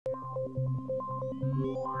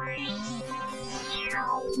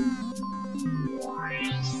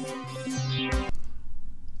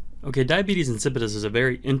Okay, diabetes insipidus is a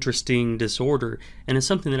very interesting disorder, and it's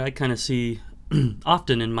something that I kind of see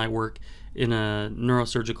often in my work in a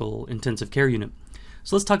neurosurgical intensive care unit.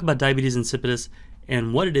 So let's talk about diabetes insipidus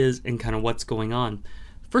and what it is and kind of what's going on.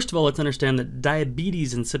 First of all, let's understand that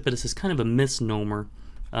diabetes insipidus is kind of a misnomer.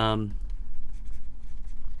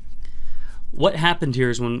 What happened here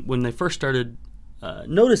is when they first started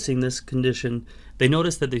noticing this condition, they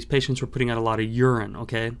noticed that these patients were putting out a lot of urine,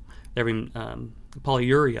 okay? They're having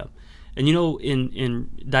polyuria. And you know, in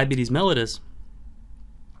diabetes mellitus,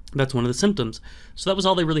 that's one of the symptoms. So that was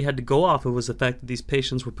all they really had to go off of, was the fact that these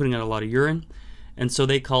patients were putting out a lot of urine, and so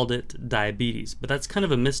they called it diabetes. But that's kind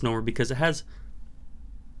of a misnomer because it has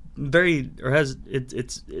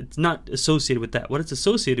it's not associated with that. What it's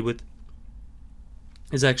associated with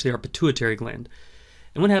is actually our pituitary gland.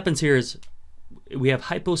 And what happens here is we have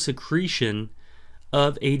hyposecretion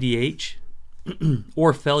of ADH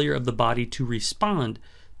or failure of the body to respond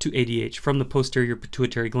to ADH from the posterior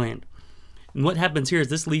pituitary gland. And what happens here is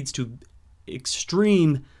this leads to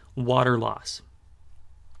extreme water loss.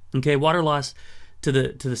 Okay, water loss to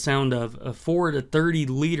the sound of 4 to 30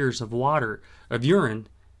 liters of water, of urine,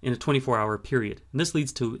 in a 24-hour period. And this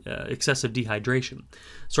leads to excessive dehydration.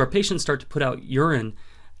 So our patients start to put out urine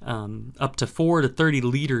up to 4 to 30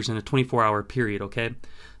 liters in a 24-hour period, okay?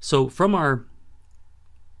 So from our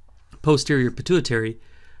posterior pituitary,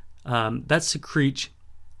 that secretes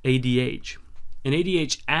ADH. And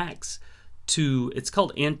ADH acts to, it's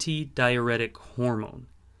called antidiuretic hormone,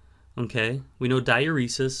 okay? We know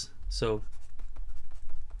diuresis, so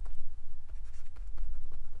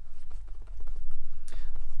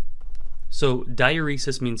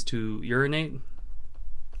diuresis means to urinate,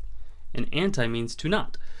 and anti means to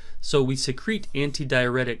not. So we secrete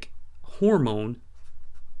antidiuretic hormone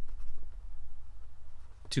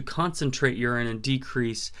to concentrate urine and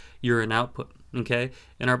decrease urine output, okay?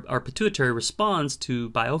 And our pituitary responds to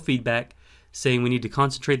biofeedback saying we need to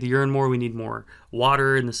concentrate the urine more, we need more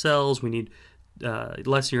water in the cells, we need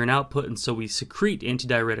less urine output, and so we secrete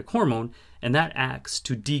antidiuretic hormone, and that acts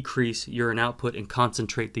to decrease urine output and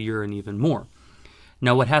concentrate the urine even more.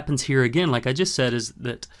 Now what happens here again, like I just said, is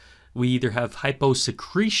that we either have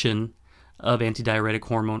hyposecretion of antidiuretic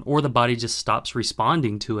hormone or the body just stops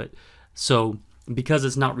responding to it. So because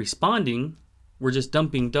it's not responding, we're just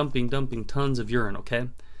dumping tons of urine, okay?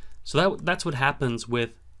 So that's what happens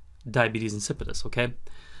with diabetes insipidus, okay?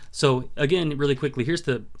 So again, really quickly, here's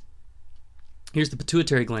the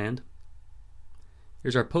pituitary gland.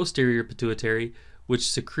 Here's our posterior pituitary, which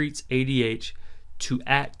secretes ADH to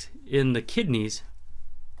act in the kidneys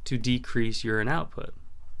to decrease urine output,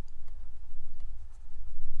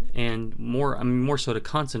 and more so to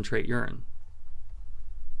concentrate urine.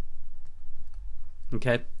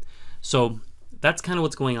 Okay, so that's kind of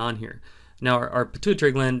what's going on here. Now our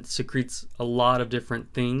pituitary gland secretes a lot of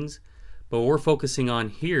different things, but what we're focusing on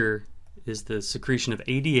here is the secretion of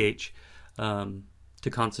ADH to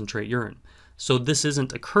concentrate urine. So this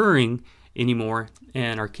isn't occurring anymore,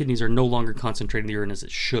 and our kidneys are no longer concentrating the urine as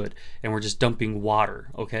it should, and we're just dumping water,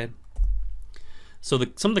 okay? So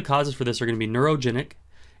some of the causes for this are going to be neurogenic.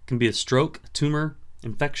 It can be a stroke, a tumor,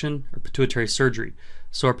 infection, or pituitary surgery.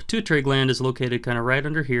 So our pituitary gland is located kind of right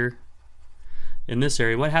under here in this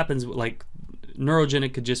area. What happens, like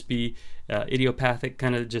neurogenic could just be idiopathic,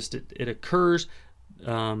 kind of just it occurs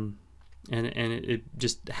and it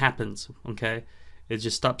just happens, okay? It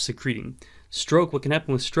just stops secreting. Stroke, what can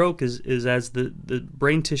happen with stroke is as the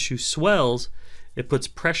brain tissue swells, it puts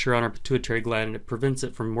pressure on our pituitary gland and it prevents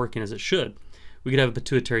it from working as it should. We could have a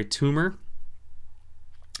pituitary tumor.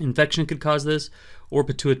 Infection could cause this, or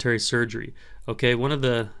pituitary surgery. Okay,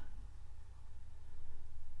 all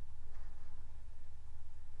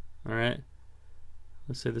right,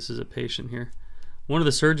 let's say this is a patient here. One of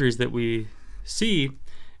the surgeries that we see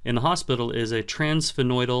in the hospital is a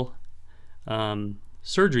transsphenoidal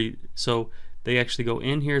surgery. So they actually go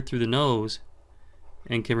in here through the nose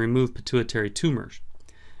and can remove pituitary tumors.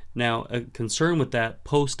 Now, a concern with that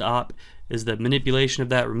post-op is that manipulation of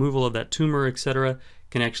that, removal of that tumor, etc.,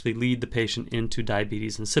 can actually lead the patient into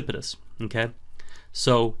diabetes insipidus, okay?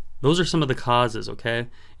 So those are some of the causes, okay?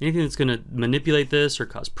 Anything that's going to manipulate this or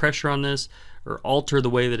cause pressure on this or alter the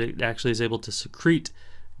way that it actually is able to secrete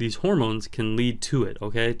these hormones can lead to it,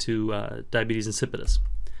 okay, to diabetes insipidus.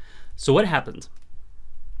 So what happens?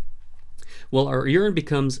 Well, our urine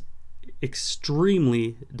becomes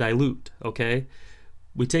extremely dilute, okay?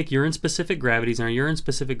 We take urine-specific gravities, and our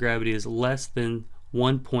urine-specific gravity is less than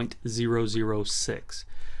 1.006.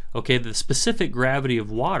 Okay, the specific gravity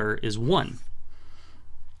of water is 1.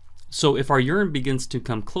 So if our urine begins to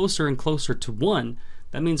come closer and closer to 1,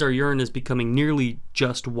 that means our urine is becoming nearly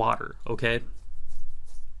just water, okay?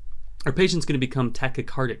 Our patient's going to become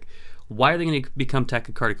tachycardic. Why are they going to become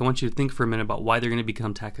tachycardic? I want you to think for a minute about why they're going to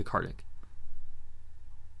become tachycardic.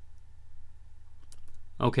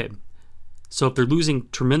 Okay, so if they're losing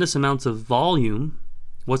tremendous amounts of volume,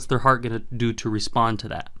 what's their heart going to do to respond to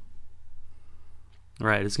that? All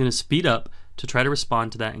right, it's going to speed up to try to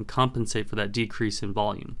respond to that and compensate for that decrease in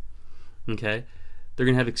volume. Okay, they're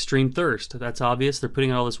going to have extreme thirst. That's obvious. They're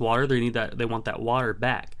putting out all this water. They need that. They want that water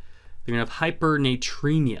back. They're going to have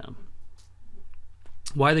hypernatremia.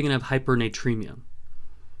 Why are they going to have hypernatremia?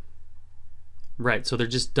 Right, so they're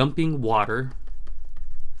just dumping water,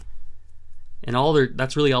 and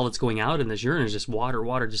that's really all that's going out in this urine is just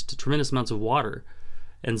water, just tremendous amounts of water.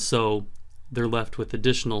 And so they're left with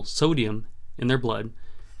additional sodium in their blood,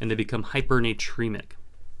 and they become hypernatremic.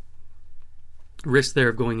 Risk there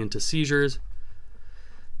of going into seizures,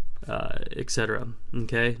 etc.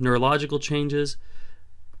 Okay, neurological changes,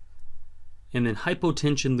 and then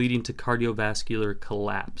hypotension leading to cardiovascular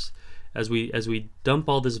collapse. As we dump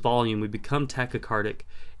all this volume, we become tachycardic,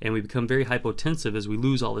 and we become very hypotensive as we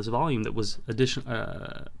lose all this volume that was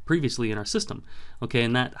previously in our system. Okay,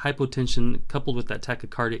 and that hypotension coupled with that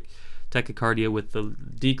tachycardia with the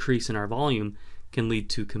decrease in our volume can lead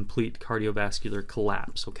to complete cardiovascular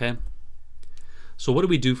collapse. Okay, so what do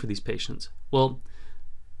we do for these patients? Well,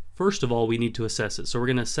 first of all, we need to assess it. So we're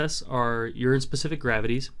going to assess our urine-specific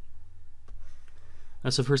gravities.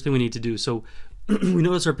 That's the first thing we need to do. So we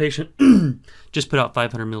notice our patient just put out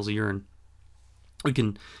 500 mils of urine. We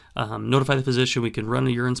can notify the physician. We can run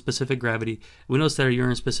a urine-specific gravity. We notice that our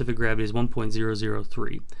urine-specific gravity is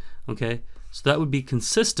 1.003. Okay, so that would be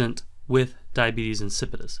consistent with diabetes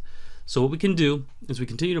insipidus. So what we can do is we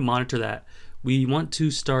continue to monitor that. We want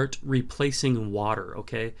to start replacing water,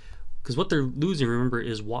 okay? Because what they're losing, remember,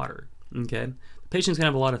 is water, okay? Patients can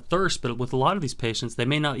have a lot of thirst, but with a lot of these patients, they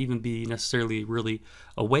may not even be necessarily really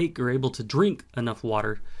awake or able to drink enough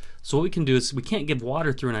water. So what we can do is, we can't give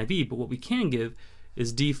water through an IV, but what we can give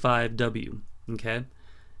is D5W, okay?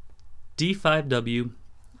 D5W,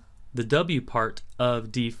 the W part of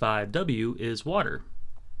D5W is water.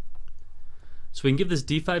 So we can give this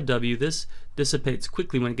D5W, this dissipates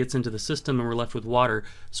quickly when it gets into the system and we're left with water.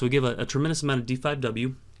 So we give a tremendous amount of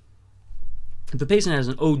D5W. If the patient has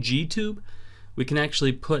an OG tube, we can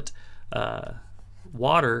actually put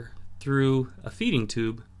water through a feeding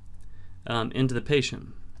tube into the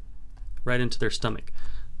patient, right into their stomach.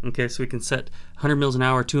 Okay, so we can set 100 mils an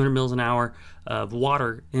hour, 200 mils an hour of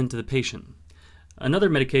water into the patient. Another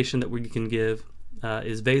medication that we can give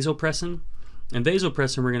is vasopressin. And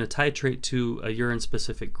vasopressin we're going to titrate to a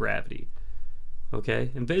urine-specific gravity. Okay,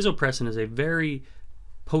 and vasopressin is a very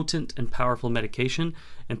potent and powerful medication,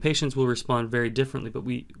 and patients will respond very differently, but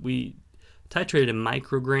we titrate it in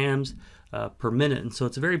micrograms per minute, and so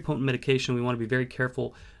it's a very potent medication. We want to be very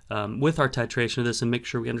careful with our titration of this and make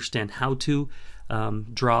sure we understand how to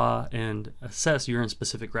draw and assess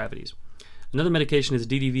urine-specific gravities. Another medication is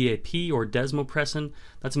DDVAP or desmopressin.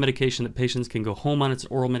 That's a medication that patients can go home on. It's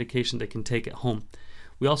an oral medication they can take at home.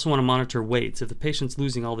 We also want to monitor weights. If the patient's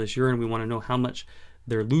losing all this urine, we want to know how much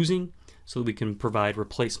they're losing so that we can provide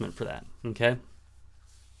replacement for that. Okay?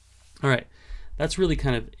 All right. That's really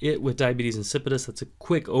kind of it with diabetes insipidus. That's a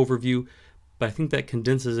quick overview, but I think that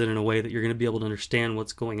condenses it in a way that you're going to be able to understand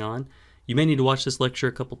what's going on. You may need to watch this lecture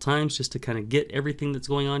a couple times just to kind of get everything that's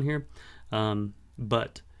going on here,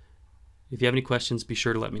 but if you have any questions, be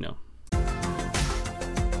sure to let me know.